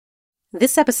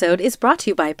This episode is brought to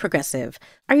you by Progressive.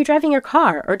 Are you driving your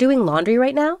car or doing laundry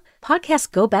right now?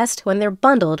 Podcasts go best when they're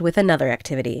bundled with another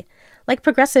activity. Like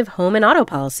Progressive home and auto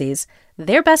policies,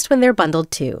 they're best when they're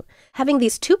bundled too. Having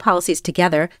these two policies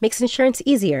together makes insurance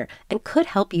easier and could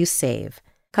help you save.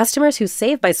 Customers who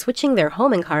save by switching their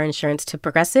home and car insurance to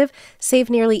Progressive save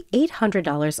nearly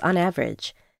 $800 on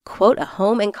average. Quote a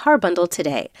home and car bundle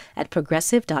today at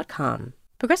Progressive.com.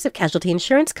 Progressive Casualty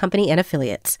Insurance Company and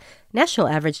Affiliates. National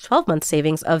average 12-month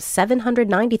savings of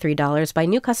 $793 by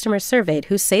new customers surveyed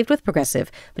who saved with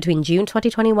Progressive between June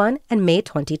 2021 and May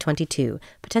 2022.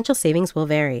 Potential savings will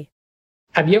vary.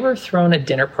 Have you ever thrown a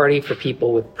dinner party for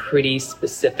people with pretty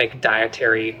specific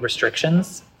dietary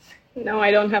restrictions? No, I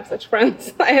don't have such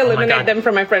friends. I eliminate them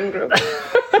from my friend group.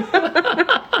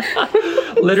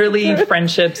 Literally,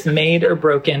 friendships made or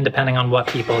broken depending on what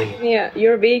people eat. Yeah,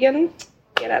 you're vegan?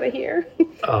 Get out of here.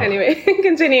 Oh. Anyway,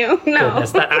 continue. No.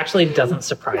 Goodness, that actually doesn't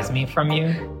surprise me from you.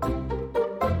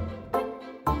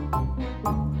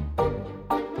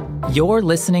 You're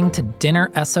listening to Dinner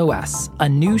SOS, a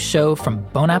new show from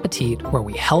Bon Appetit where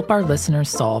we help our listeners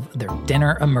solve their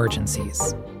dinner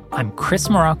emergencies. I'm Chris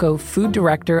Morocco, food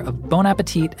director of Bon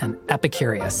Appetit and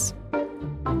Epicurious.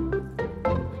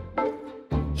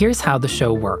 Here's how the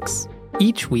show works.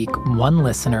 Each week, one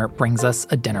listener brings us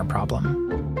a dinner problem.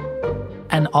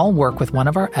 And I'll work with one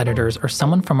of our editors or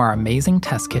someone from our amazing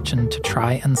test kitchen to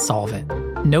try and solve it.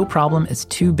 No problem is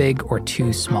too big or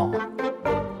too small.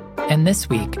 And this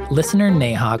week, listener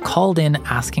Neha called in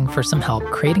asking for some help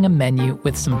creating a menu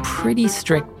with some pretty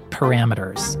strict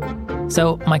parameters.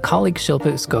 So my colleague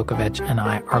Shilpa Uskokovic and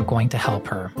I are going to help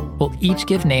her. We'll each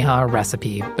give Neha a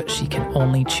recipe, but she can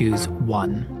only choose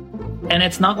one. And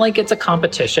it's not like it's a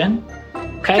competition.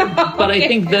 Okay, but I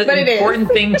think the important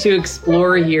thing to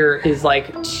explore here is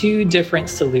like two different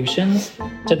solutions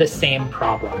to the same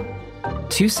problem.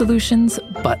 Two solutions,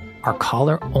 but our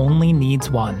caller only needs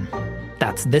one.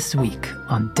 That's this week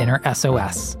on Dinner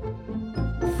SOS.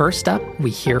 First up,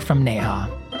 we hear from Neha.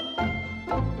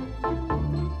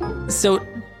 So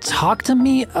talk to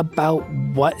me about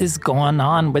what is going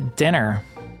on with dinner.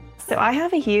 So I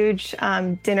have a huge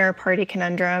dinner party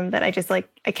conundrum that I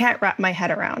can't wrap my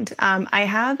head around. I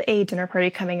have a dinner party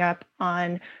coming up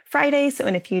on Friday, so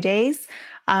in a few days.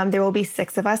 There will be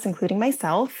 6 of us, including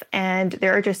myself, and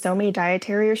there are just so many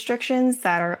dietary restrictions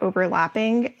that are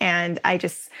overlapping, and I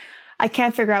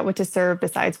can't figure out what to serve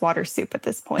besides water soup at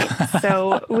this point.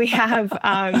 So we have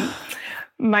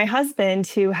my husband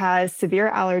who has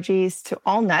severe allergies to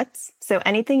all nuts. So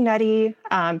anything nutty,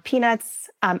 peanuts,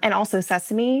 and also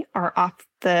sesame are off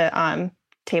the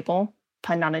table,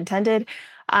 pun not intended.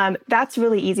 That's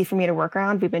really easy for me to work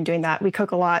around. We've been doing that. We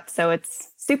cook a lot, so it's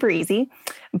super easy.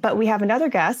 But we have another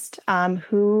guest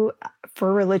who,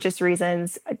 for religious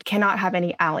reasons, cannot have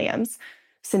any alliums.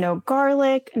 So no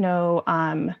garlic, no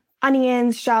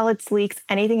onions, shallots, leeks,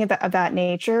 anything of that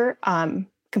nature,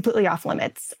 completely off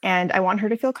limits. And I want her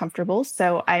to feel comfortable.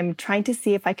 So I'm trying to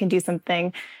see if I can do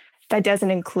something that doesn't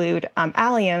include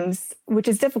alliums, which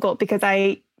is difficult because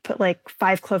I put like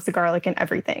 5 cloves of garlic in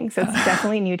everything. So it's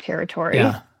definitely new territory.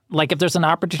 Yeah. Like if there's an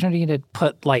opportunity to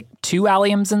put like 2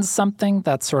 alliums in something,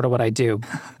 that's sort of what I do.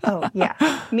 Oh,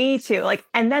 yeah. Me too.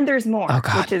 And then there's more,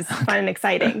 which is fun and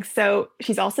exciting. So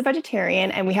she's also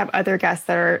vegetarian, and we have other guests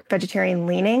that are vegetarian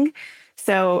leaning.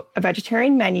 So a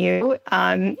vegetarian menu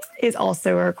is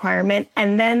also a requirement.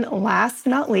 And then last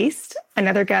but not least,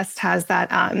 another guest has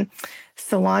that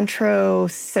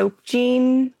cilantro soap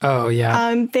gene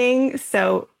thing.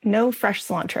 So no fresh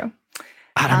cilantro.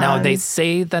 I don't know. They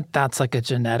say that that's like a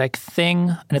genetic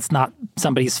thing, and it's not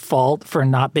somebody's fault for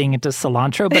not being into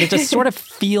cilantro, but it just sort of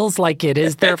feels like it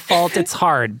is their fault. It's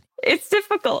hard. It's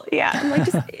difficult. Yeah.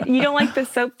 You don't like the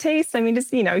soap taste? I mean,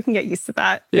 you can get used to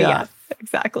that. Yeah. Yes,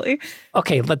 exactly.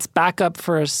 Okay, let's back up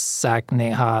for a sec,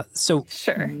 Neha. So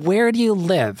sure. Where do you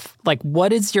live?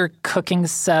 What is your cooking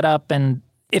setup? And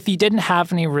if you didn't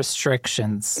have any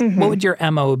restrictions, what would your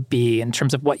MO be in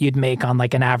terms of what you'd make on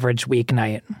an average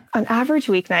weeknight? An average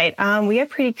weeknight, we get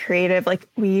pretty creative.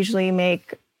 We usually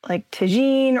make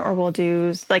tagine, or we'll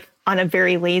do on a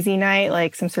very lazy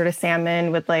night, some sort of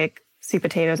salmon with sweet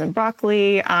potatoes and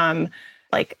broccoli.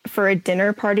 For a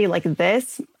dinner party like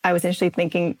this, I was initially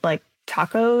thinking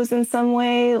tacos in some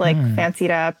way,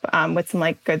 fancied up with some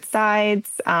good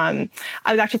sides. I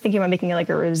was actually thinking about making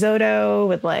a risotto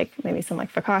with maybe some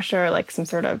focaccia or some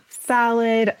sort of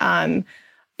salad.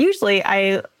 Usually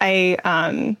I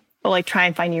will try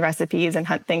and find new recipes and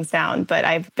hunt things down, but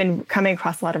I've been coming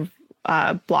across a lot of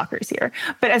blockers here.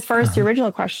 But as far as the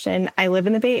original question, I live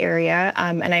in the Bay Area,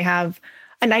 and I have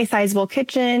a nice sizable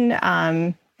kitchen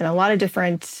and a lot of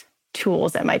different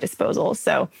tools at my disposal.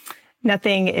 So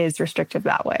nothing is restrictive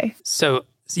that way. So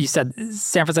you said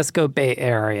San Francisco Bay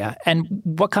Area. And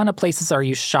what kind of places are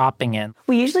you shopping in?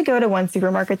 We usually go to one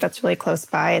supermarket that's really close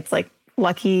by. It's like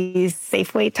Lucky's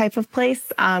Safeway type of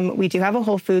place. We do have a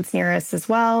Whole Foods near us as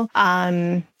well.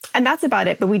 And that's about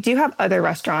it. But we do have other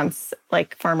restaurants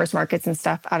like farmers markets and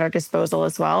stuff at our disposal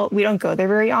as well. We don't go there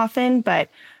very often, but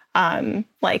I'm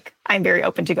very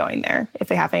open to going there if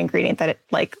they have an ingredient that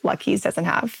Lucky's doesn't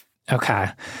have. Okay.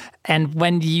 And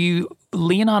when you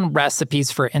lean on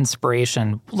recipes for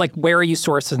inspiration, where are you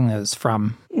sourcing those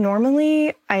from?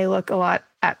 Normally, I look a lot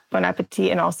at Bon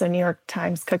Appetit and also New York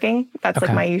Times Cooking. That's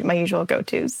my usual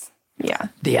go-tos. Yeah.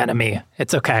 The enemy.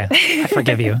 It's okay. I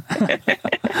forgive you.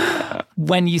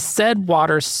 When you said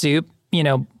water soup,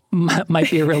 might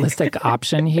be a realistic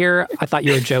option here. I thought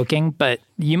you were joking, but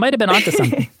you might have been onto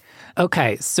something.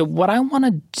 Okay, so what I want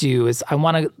to do is I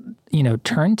want to,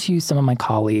 turn to some of my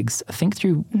colleagues, think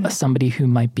through somebody who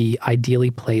might be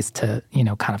ideally placed to,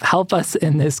 kind of help us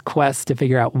in this quest to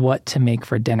figure out what to make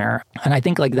for dinner. And I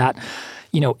think that,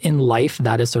 in life,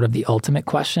 that is sort of the ultimate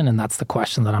question. And that's the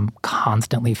question that I'm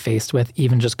constantly faced with,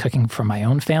 even just cooking for my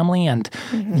own family. And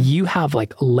you have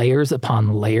layers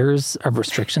upon layers of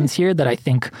restrictions here that I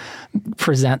think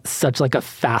present such a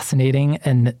fascinating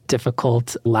and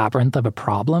difficult labyrinth of a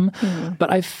problem. But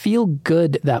I feel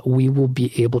good that we will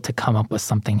be able to come up with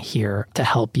something here to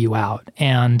help you out.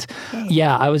 And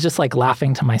yeah, I was just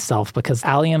laughing to myself because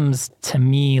alliums to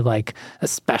me,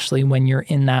 especially when you're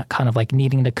in that kind of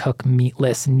needing to cook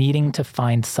meatless, needing to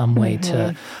find some way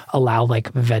to allow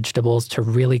vegetables to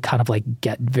really kind of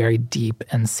get very deep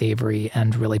and savory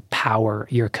and really power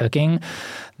your cooking.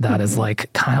 That is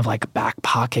kind of a back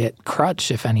pocket crutch,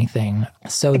 if anything.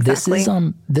 So Exactly.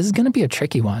 this is going to be a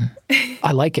tricky one.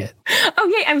 I like it. Oh,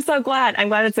 yay. I'm so glad. I'm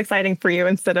glad it's exciting for you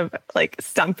instead of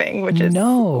stumping, which is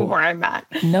where I'm at.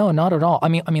 No, not at all. I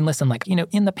mean, listen,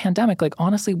 in the pandemic,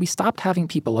 honestly, we stopped having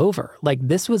people over.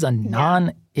 This was a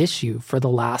non-issue for the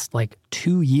last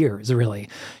 2 years, really.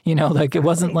 It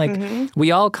wasn't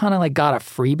we all kind of got a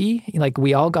freebie,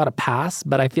 we all got a pass,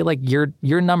 but I feel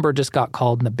your number just got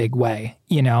called in a big way.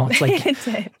 It's It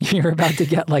did. you're about to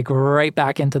get right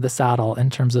back into the saddle in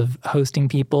terms of hosting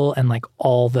people and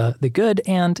all the good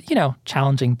and,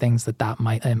 challenging things that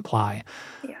might imply.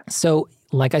 Yeah. So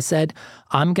like I said,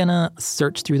 I'm going to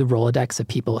search through the Rolodex of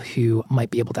people who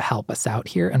might be able to help us out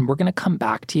here. And we're going to come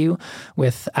back to you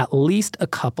with at least a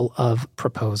couple of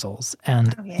proposals.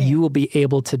 And you will be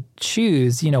able to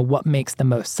choose, what makes the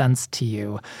most sense to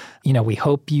you. We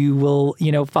hope you will,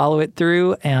 follow it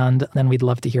through. And then we'd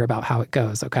love to hear about how it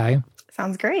goes. Okay.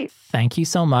 Sounds great. Thank you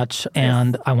so much.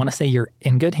 And I want to say you're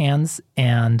in good hands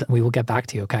and we will get back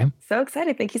to you. Okay. So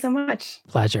excited. Thank you so much.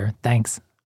 Pleasure. Thanks.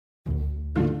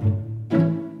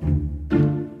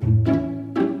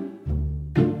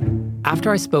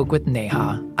 After I spoke with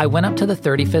Neha, I went up to the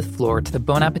 35th floor to the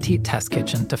Bon Appetit test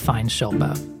kitchen to find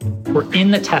Shilpa. We're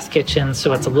in the test kitchen,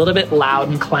 so it's a little bit loud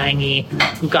and clangy.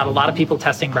 We've got a lot of people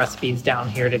testing recipes down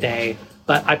here today,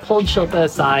 but I pulled Shilpa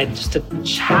aside just to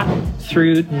chat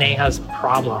through Neha's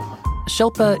problem.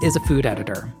 Shilpa is a food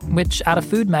editor, which at a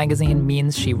food magazine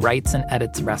means she writes and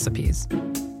edits recipes.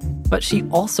 But she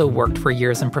also worked for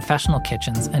years in professional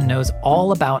kitchens and knows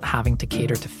all about having to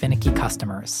cater to finicky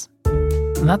customers.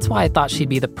 And that's why I thought she'd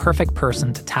be the perfect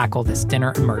person to tackle this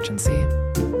dinner emergency.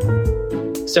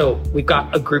 So we've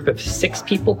got a group of 6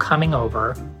 people coming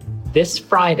over. This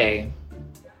Friday,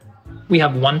 we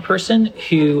have one person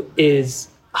who is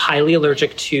highly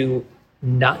allergic to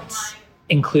nuts,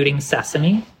 including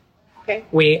sesame. Okay.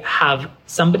 We have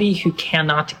somebody who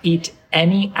cannot eat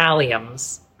any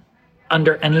alliums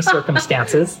under any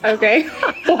circumstances. Okay.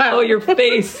 Wow. Oh, your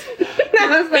face.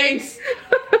 Your face.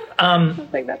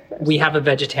 We have a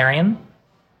vegetarian.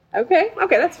 Okay,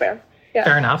 that's fair. Yeah.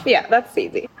 Fair enough. Yeah, that's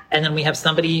easy. And then we have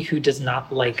somebody who does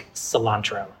not like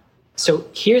cilantro. So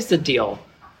here's the deal.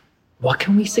 What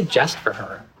can we suggest for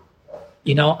her?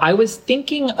 I was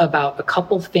thinking about a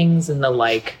couple things in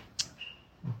the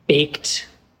baked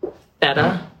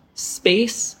feta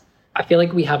space. I feel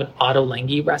like we have an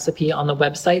ottolenghi recipe on the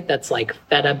website that's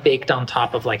feta baked on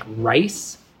top of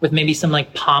rice with maybe some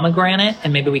pomegranate,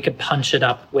 and maybe we could punch it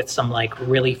up with some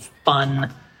really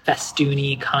fun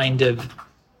festoony kind of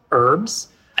herbs.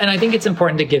 And I think it's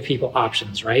important to give people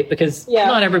options, right? Because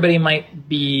not everybody might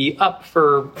be up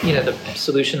for, the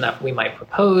solution that we might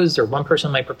propose or one person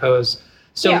might propose.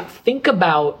 So think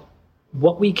about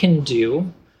what we can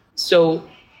do. So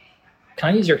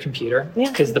can I use your computer?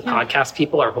 Because the podcast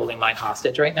people are holding mine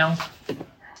hostage right now.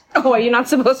 Oh, are you not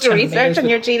supposed to research and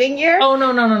you're cheating here? Oh,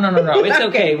 no. It's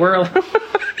okay.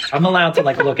 I'm allowed to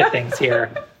look at things here.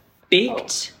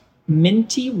 Baked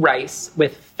Minty Rice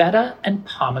with Feta and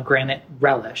Pomegranate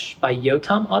Relish by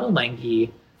Yotam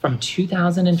Ottolenghi from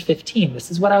 2015.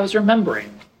 This is what I was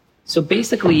remembering. So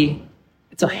basically,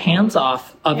 it's a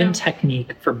hands-off oven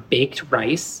technique for baked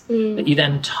rice that you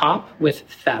then top with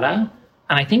feta.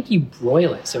 And I think you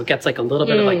broil it so it gets like a little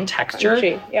bit of like texture.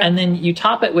 And then you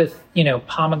top it with,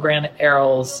 pomegranate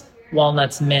arils,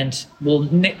 walnuts, mint. We'll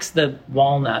mix the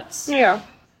walnuts. Yeah.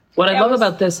 What I love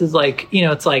about this is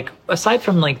it's like, aside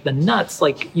from like the nuts,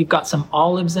 like you've got some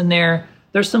olives in there.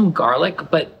 There's some garlic,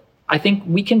 but I think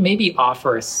we can maybe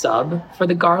offer a sub for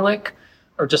the garlic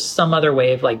or just some other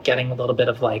way of like getting a little bit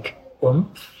of like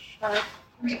oomph.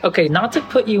 Okay, not to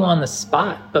put you on the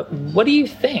spot, but what do you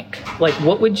think? Like,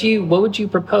 what would you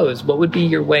propose? What would be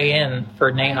your way in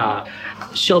for Neha?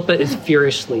 Shilpa is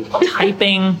furiously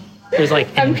typing. There's like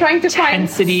I'm trying to find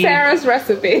Sarah's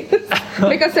recipe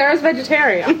because Sarah's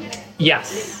vegetarian. Yes.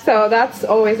 So that's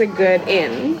always a good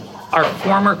in. Our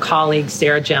former colleague,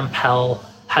 Sarah Jampel,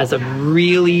 has a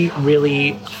really,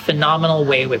 really phenomenal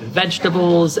way with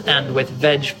vegetables and with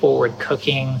veg-forward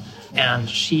cooking. And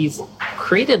she's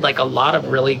created like a lot of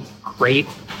really great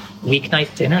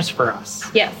weeknight dinners for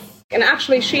us. Yes. And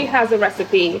actually, she has a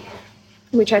recipe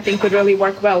which I think would really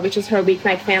work well, which is her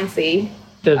weeknight fancy.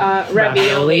 The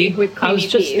ravioli with creamy I was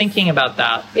just peas. thinking about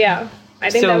that. Yeah,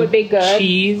 I think that would be good.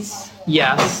 Cheese,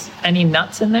 yes. Any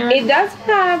nuts in there? It does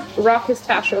have raw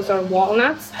pistachios or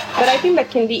walnuts, but I think that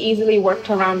can be easily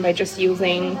worked around by just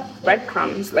using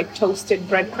breadcrumbs, like toasted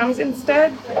breadcrumbs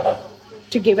instead,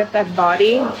 to give it that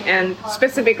body, and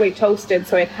specifically toasted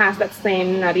so it has that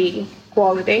same nutty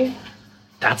quality.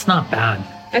 That's not bad.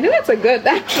 I think that's a good,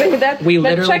 actually. We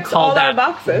literally checks call all that our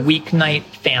boxes. Weeknight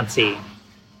fancy.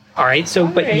 All right, so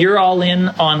but you're all in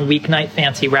on weeknight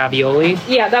fancy ravioli?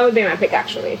 Yeah, that would be my pick,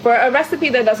 actually. For a recipe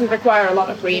that doesn't require a lot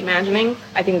of reimagining,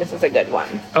 I think this is a good one.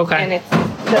 Okay. And it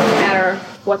doesn't matter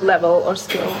what level or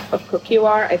skill of cook you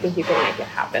are, I think you can make it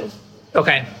happen.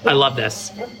 Okay, I love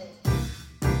this.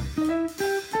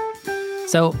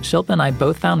 So Shilpa and I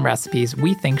both found recipes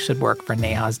we think should work for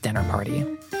Neha's dinner party.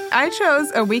 I chose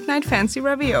a weeknight fancy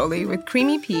ravioli with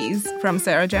creamy peas from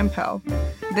Sarah Jampel.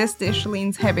 This dish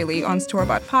leans heavily on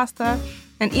store-bought pasta,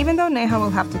 and even though Neha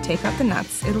will have to take out the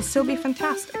nuts, it'll still be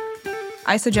fantastic.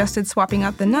 I suggested swapping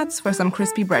out the nuts for some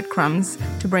crispy breadcrumbs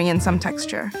to bring in some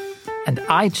texture. And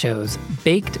I chose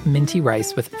baked minty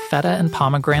rice with feta and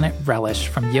pomegranate relish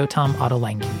from Yotam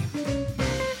Ottolenghi.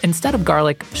 Instead of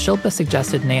garlic, Shilpa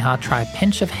suggested Neha try a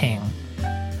pinch of hing,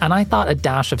 and I thought a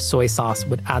dash of soy sauce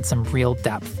would add some real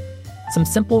depth. Some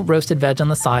simple roasted veg on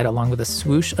the side along with a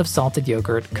swoosh of salted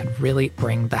yogurt could really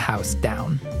bring the house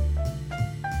down.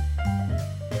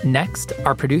 Next,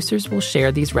 our producers will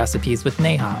share these recipes with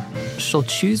Neha. She'll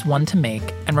choose one to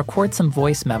make and record some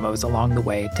voice memos along the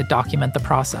way to document the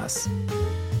process.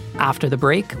 After the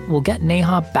break, we'll get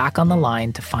Neha back on the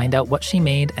line to find out what she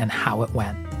made and how it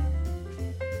went.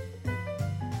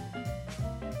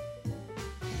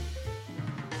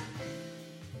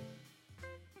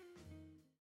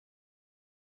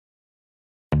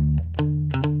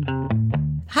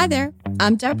 Hi there,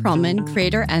 I'm Deb Perlman,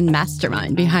 creator and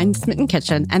mastermind behind Smitten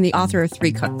Kitchen and the author of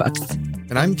 3 cookbooks.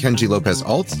 And I'm Kenji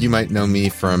Lopez-Alt. You might know me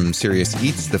from Serious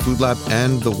Eats, The Food Lab,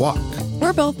 and The Walk.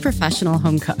 We're both professional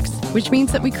home cooks, which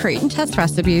means that we create and test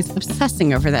recipes,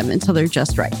 obsessing over them until they're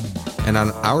just right. And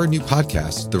on our new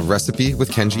podcast, The Recipe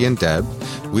with Kenji and Deb,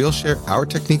 we'll share our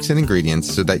techniques and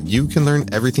ingredients so that you can learn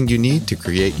everything you need to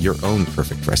create your own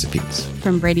perfect recipes.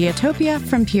 From Radiotopia,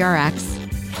 from PRX,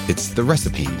 it's The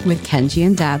Recipe with Kenji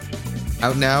and Deb.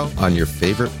 Out now on your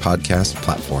favorite podcast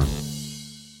platform.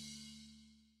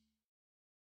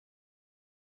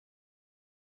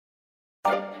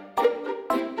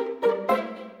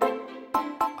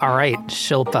 All right,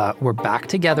 Shilpa, we're back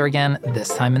together again,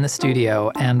 this time in the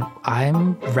studio, and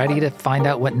I'm ready to find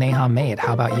out what Neha made.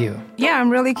 How about you? Yeah, I'm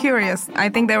really curious. I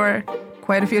think there were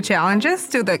quite a few challenges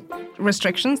to the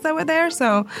restrictions that were there,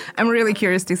 so I'm really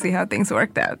curious to see how things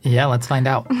worked out. Yeah, let's find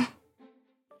out.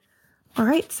 All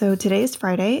right, so today is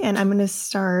Friday, and I'm going to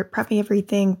start prepping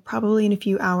everything probably in a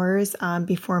few hours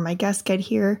before my guests get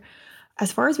here.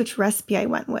 As far as which recipe I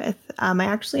went with, I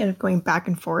actually ended up going back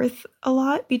and forth a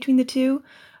lot between the two.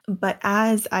 But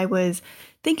as I was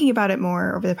thinking about it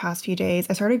more over the past few days,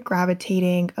 I started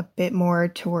gravitating a bit more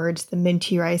towards the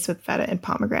minty rice with feta and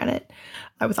pomegranate.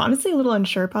 I was honestly a little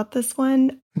unsure about this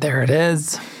one. There it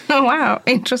is. Oh, wow.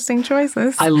 Interesting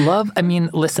choices.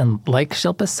 Listen, like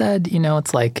Shilpa said,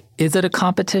 it's like, is it a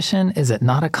competition? Is it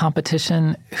not a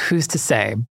competition? Who's to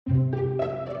say?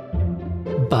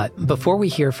 But before we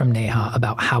hear from Neha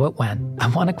about how it went, I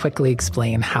want to quickly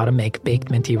explain how to make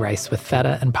baked minty rice with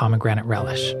feta and pomegranate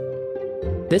relish.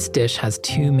 This dish has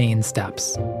two main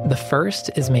steps. The first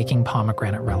is making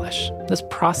pomegranate relish. This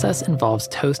process involves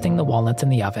toasting the walnuts in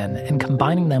the oven and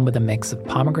combining them with a mix of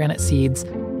pomegranate seeds,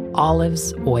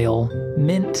 olives, oil,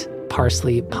 mint,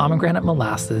 parsley, pomegranate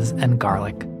molasses, and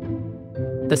garlic.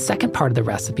 The second part of the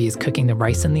recipe is cooking the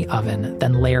rice in the oven,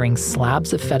 then layering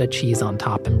slabs of feta cheese on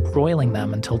top and broiling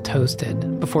them until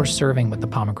toasted before serving with the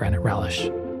pomegranate relish.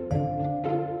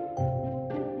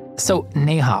 So,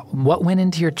 Neha, what went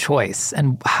into your choice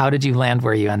and how did you land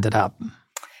where you ended up?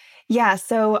 Yeah,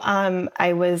 so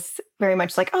I was very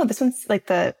much like, oh, this one's like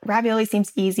the ravioli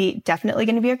seems easy. Definitely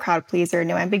going to be a crowd pleaser.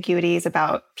 No ambiguities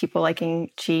about people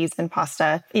liking cheese and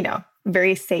pasta. You know,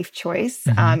 very safe choice.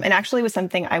 And actually was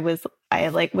something I was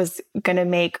going to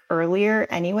make earlier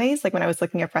anyways, like when I was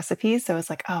looking up recipes. So I was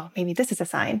like, oh, maybe this is a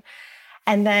sign.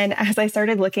 And then as I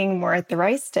started looking more at the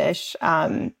rice dish,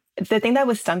 the thing that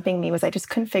was stumping me was I just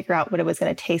couldn't figure out what it was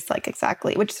going to taste like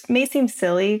exactly, which may seem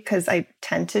silly because I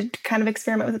tend to kind of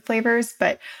experiment with flavors,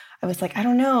 but I was like, I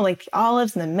don't know, like the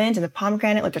olives and the mint and the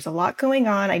pomegranate, like there's a lot going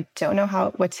on. I don't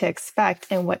know what to expect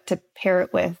and what to pair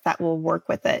it with that will work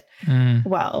with it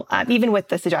well. Even with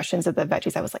the suggestions of the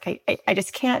veggies, I was like, I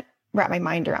just can't wrap my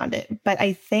mind around it. But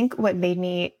I think what made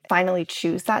me finally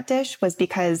choose that dish was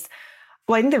because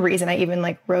I think the reason I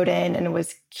even wrote in and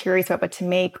was curious about what to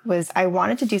make was I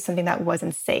wanted to do something that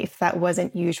wasn't safe, that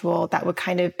wasn't usual, that would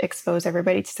kind of expose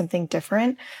everybody to something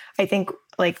different. I think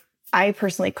I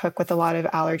personally cook with a lot of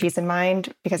allergies in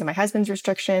mind because of my husband's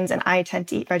restrictions, and I tend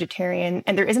to eat vegetarian,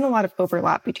 and there isn't a lot of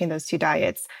overlap between those two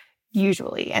diets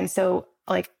usually. And so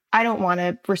I don't want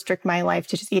to restrict my life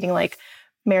to just eating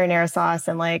marinara sauce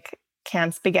and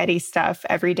canned spaghetti stuff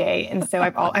every day. And so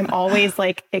I'm always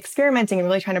experimenting and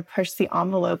really trying to push the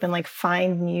envelope and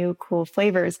find new cool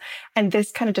flavors. And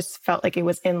this kind of just felt like it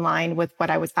was in line with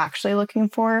what I was actually looking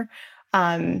for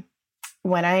when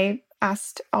I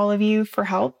asked all of you for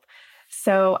help.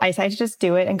 So I decided to just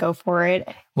do it and go for it.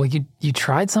 Well, you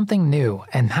tried something new,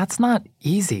 and that's not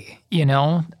easy, you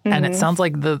know? And it sounds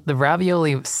like the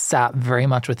ravioli sat very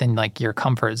much within your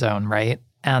comfort zone, right?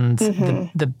 And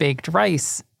the baked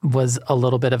rice was a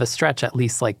little bit of a stretch, at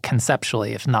least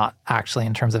conceptually, if not actually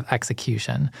in terms of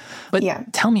execution. But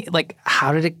tell me,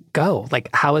 how did it go?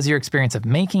 How was your experience of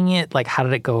making it? How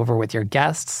did it go over with your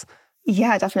guests?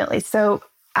 Yeah, definitely. So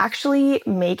actually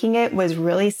making it was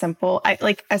really simple.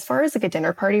 As far as a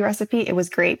dinner party recipe, it was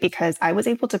great because I was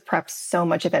able to prep so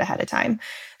much of it ahead of time.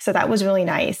 So that was really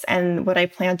nice. And what I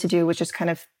planned to do was just kind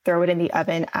of throw it in the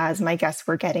oven as my guests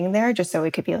were getting there, just so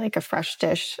it could be a fresh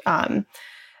dish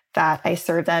that I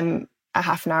served them a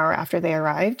half an hour after they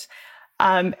arrived.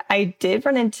 I did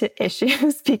run into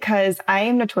issues because I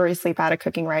am notoriously bad at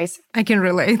cooking rice. I can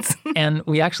relate. And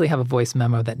we actually have a voice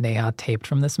memo that Neha taped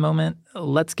from this moment.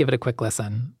 Let's give it a quick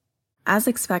listen. As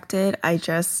expected, I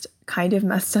just kind of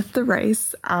messed up the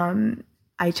rice.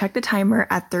 I checked the timer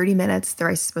at 30 minutes. The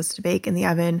rice is supposed to bake in the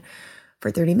oven for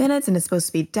 30 minutes and it's supposed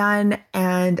to be done.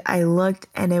 And I looked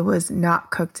and it was not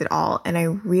cooked at all. And I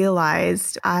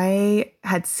realized I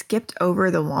had skipped over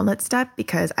the walnut step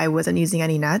because I wasn't using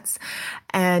any nuts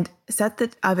and set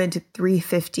the oven to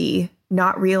 350,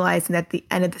 not realizing that at the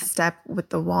end of the step with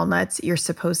the walnuts, you're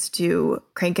supposed to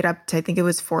crank it up to, I think it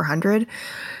was 400.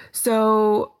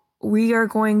 So we are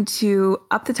going to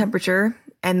up the temperature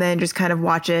and then just kind of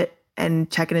watch it and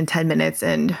check it in 10 minutes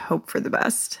and hope for the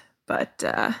best. But,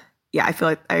 yeah, I feel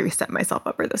like I set myself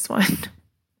up for this one.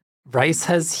 Rice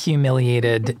has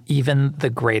humiliated even the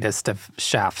greatest of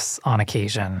chefs on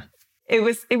occasion. It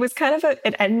was kind of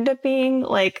it ended up being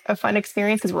a fun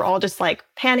experience because we're all just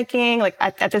panicking.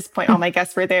 At this point, all my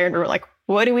guests were there and we were like,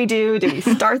 what do we do? Do we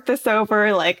start this over?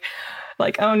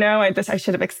 Oh no, I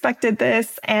should have expected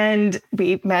this. And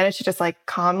we managed to just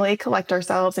calmly collect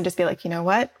ourselves and just be you know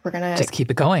what? We're going to just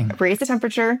keep it going. Raise the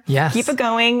temperature. Yes. Keep it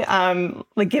going.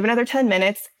 Give another 10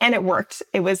 minutes. And it worked.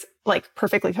 It was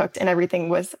perfectly cooked and everything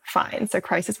was fine. So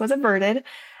crisis was averted.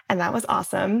 And that was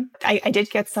awesome. I did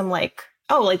get some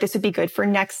this would be good for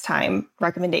next time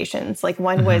recommendations.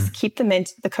 One was keep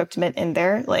the cooked mint in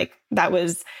there. That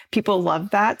was, people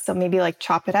loved that. So maybe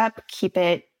chop it up, keep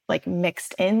it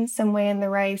mixed in some way in the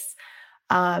rice.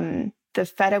 The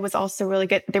feta was also really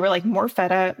good. They were more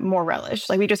feta, more relish.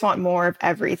 We just want more of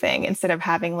everything instead of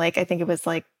having I think it was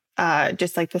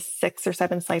just the 6 or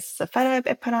 7 slices of feta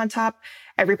it put on top.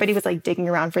 Everybody was digging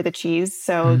around for the cheese.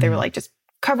 So they were just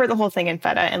cover the whole thing in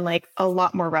feta and a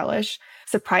lot more relish.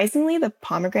 Surprisingly, the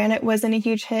pomegranate wasn't a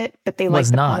huge hit, but they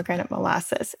liked the pomegranate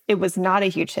molasses. It was not a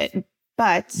huge hit,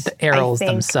 but the arrows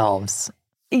themselves.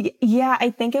 Yeah, I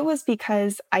think it was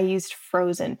because I used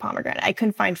frozen pomegranate. I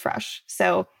couldn't find fresh.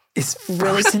 So it's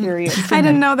really curious. I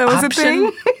didn't know that was a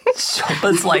thing.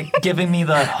 Shilpa's like giving me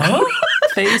the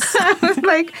face. I was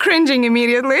like cringing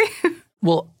immediately.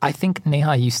 Well, I think,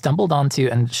 Neha, you stumbled onto,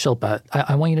 and Shilpa,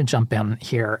 I want you to jump in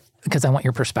here because I want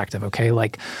your perspective, okay?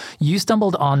 Like, you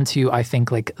stumbled onto, I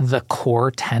think, like the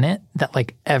core tenet that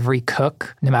like every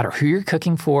cook, no matter who you're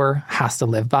cooking for, has to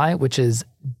live by, which is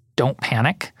don't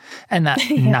panic. And that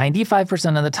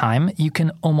 95% of the time, you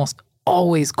can almost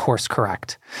always course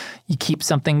correct. You keep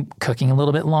something cooking a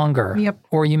little bit longer,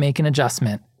 or you make an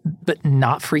adjustment. But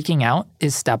not freaking out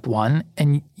is step one,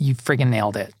 and you friggin'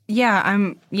 nailed it.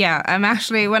 I'm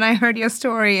actually, when I heard your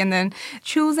story and then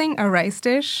choosing a rice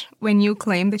dish when you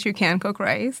claim that you can cook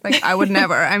rice, like I would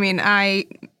never. I mean,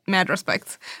 mad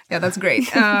respect. Yeah, that's great.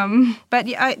 But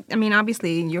yeah, I mean,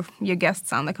 obviously your guests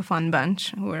sound like a fun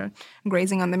bunch who are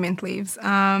grazing on the mint leaves.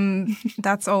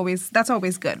 That's always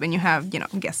good when you have,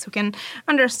 guests who can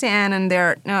understand and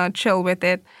they're chill with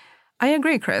it. I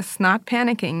agree, Chris. Not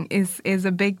panicking is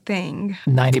a big thing.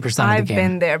 90% of the game. I've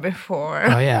been there before.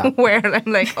 Oh, yeah. Where I'm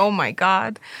like, oh, my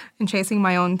God, and chasing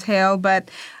my own tail. But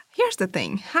here's the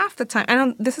thing. Half the time, I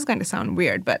know this is going to sound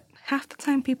weird, but half the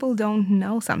time people don't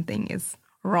know something is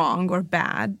wrong or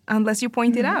bad unless you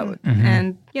point it out.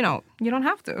 And, you don't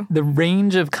have to. The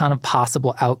range of kind of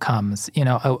possible outcomes,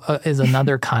 is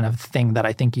another kind of thing that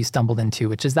I think you stumbled into,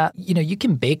 which is that, you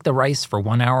can bake the rice for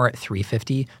 1 hour at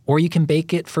 350, or you can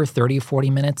bake it for 30, 40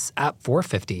 minutes at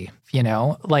 450.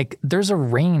 Like there's a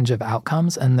range of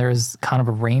outcomes and there's kind of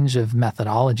a range of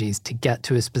methodologies to get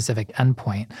to a specific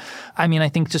endpoint. I mean, I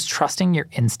think just trusting your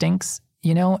instincts,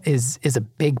 is a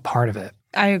big part of it.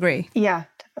 I agree. Yeah.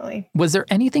 Definitely. Was there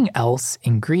anything else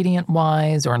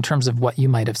ingredient-wise or in terms of what you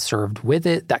might have served with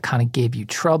it that kind of gave you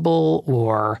trouble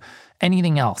or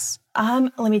anything else?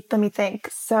 Let me think.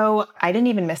 So I didn't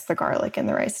even miss the garlic in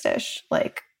the rice dish.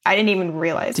 Like I didn't even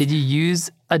realize. Did you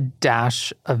use a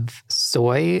dash of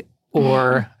soy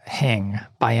or hing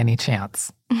by any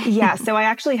chance? Yeah, so I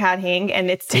actually had hing, and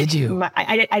it's. Did you?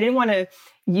 I didn't want to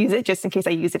use it just in case I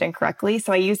use it incorrectly,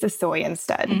 so I used the soy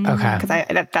instead. Okay.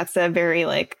 Because that's a very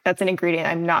that's an ingredient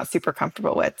I'm not super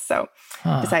comfortable with, so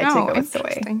decided to go with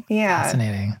soy. Yeah,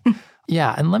 fascinating.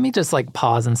 Yeah, and let me just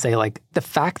pause and say the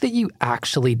fact that you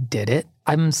actually did it,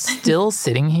 I'm still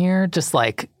sitting here just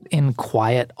in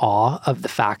quiet awe of the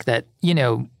fact that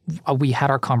we had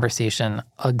our conversation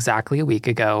exactly a week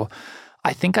ago.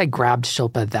 I think I grabbed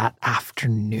Shilpa that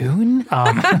afternoon.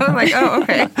 I was like, oh,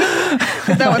 okay. Is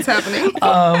that what's happening?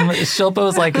 Shilpa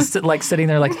was sitting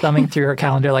there thumbing through her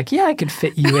calendar yeah, I could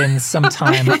fit you in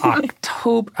sometime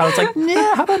October. I was like,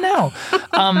 yeah, how about now?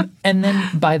 And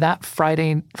then by that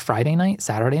Saturday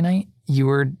night, you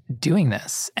were doing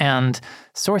this and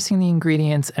sourcing the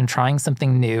ingredients and trying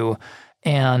something new.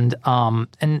 And I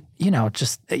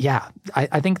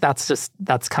think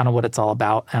that's kind of what it's all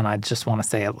about. And I just want to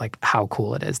say how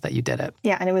cool it is that you did it.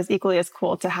 Yeah. And it was equally as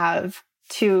cool to have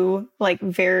two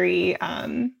very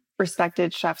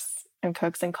respected chefs and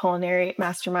cooks and culinary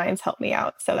masterminds help me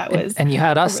out. So that was... And you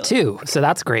had us too. So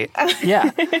that's great. Yeah.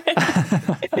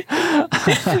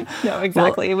 No,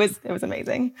 exactly. Well, it was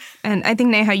amazing. And I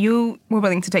think, Neha, you were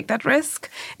willing to take that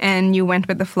risk and you went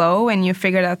with the flow and you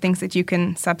figured out things that you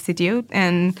can substitute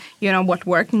and, what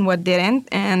worked and what didn't.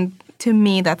 And to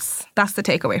me, that's the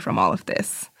takeaway from all of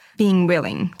this. Being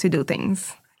willing to do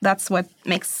things. That's what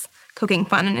makes cooking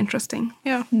fun and interesting.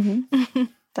 Yeah. Mm-hmm.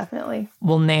 Definitely.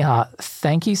 Well, Neha,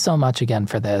 thank you so much again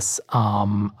for this.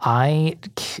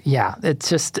 It's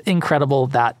just incredible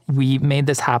that we made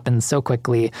this happen so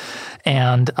quickly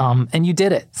and you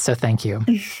did it. So thank you.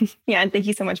 Yeah. And thank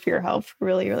you so much for your help.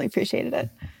 Really, really appreciated it.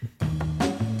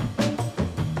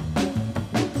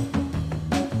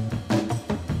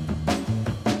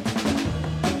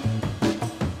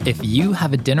 If you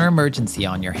have a dinner emergency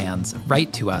on your hands,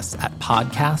 write to us at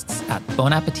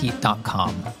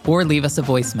podcasts@bonappetit.com or leave us a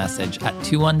voice message at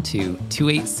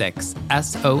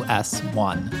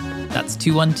 212-286-SOS1. That's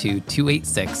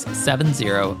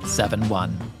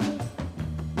 212-286-7071.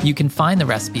 You can find the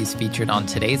recipes featured on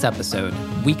today's episode,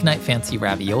 Weeknight Fancy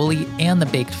Ravioli and the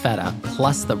Baked Feta,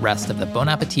 plus the rest of the Bon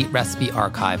Appetit recipe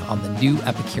archive on the new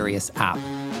Epicurious app,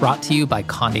 brought to you by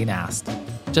Condé Nast.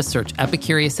 Just search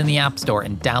Epicurious in the App Store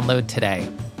and download today.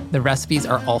 The recipes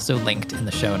are also linked in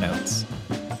the show notes.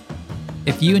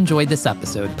 If you enjoyed this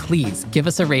episode, please give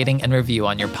us a rating and review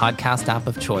on your podcast app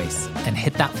of choice and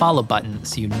hit that follow button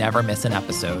so you never miss an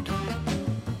episode.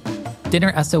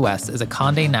 Dinner SOS is a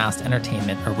Condé Nast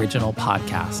Entertainment original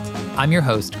podcast. I'm your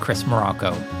host, Chris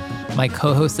Morocco. My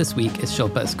co-host this week is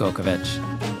Shilpa Iskokovich.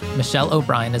 Michelle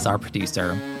O'Brien is our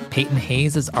producer. Peyton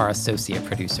Hayes is our associate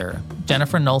producer.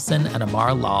 Jennifer Nolson and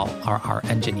Amar Lal are our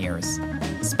engineers.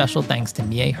 Special thanks to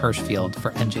Mie Hirschfield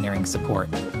for engineering support.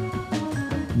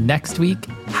 Next week,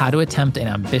 how to attempt an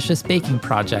ambitious baking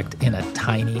project in a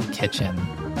tiny kitchen.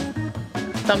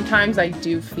 Sometimes I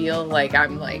do feel like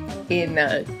I'm like in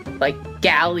a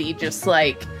galley, just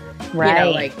like, Right.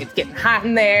 Like it's getting hot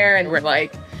in there and we're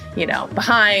like,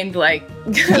 behind Yes.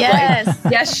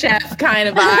 like, yes, chef kind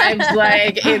of vibes.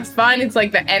 Like it's fun. It's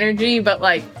like the energy, but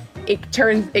like it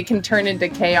can turn into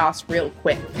chaos real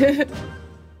quick.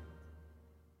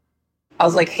 I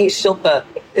was like, hey, Shilpa,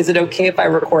 is it okay if I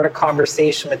record a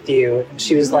conversation with you? And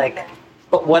she was like,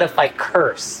 but what if I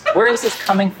curse? Where is this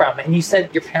coming from? And you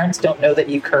said your parents don't know that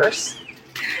you curse?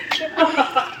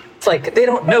 It's like, they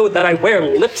don't know that I wear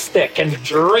lipstick and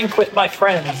drink with my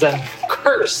friends and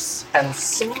curse and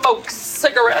smoke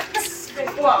cigarettes.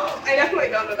 Well, I definitely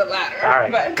don't know the latter. All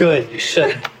right, but... good, you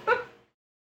should.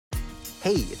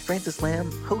 Hey, it's Francis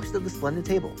Lamb, host of The Splendid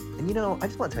Table. And I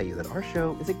just want to tell you that our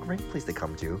show is a great place to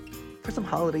come to for some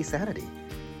holiday sanity.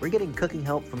 We're getting cooking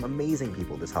help from amazing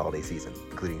people this holiday season,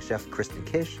 including Chef Kristen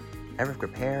Kish, Eric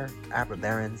Repair, Abra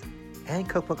Behrens, and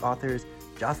cookbook authors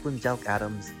Jocelyn Jelk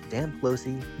Adams, Dan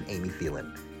Pelosi, and Amy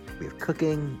Phelan. We have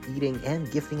cooking, eating,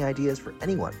 and gifting ideas for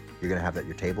anyone you're going to have at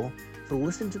your table. So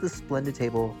listen to The Splendid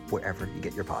Table wherever you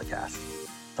get your podcasts.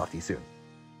 Talk to you soon.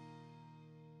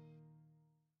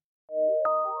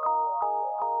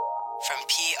 From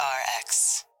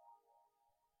PRX.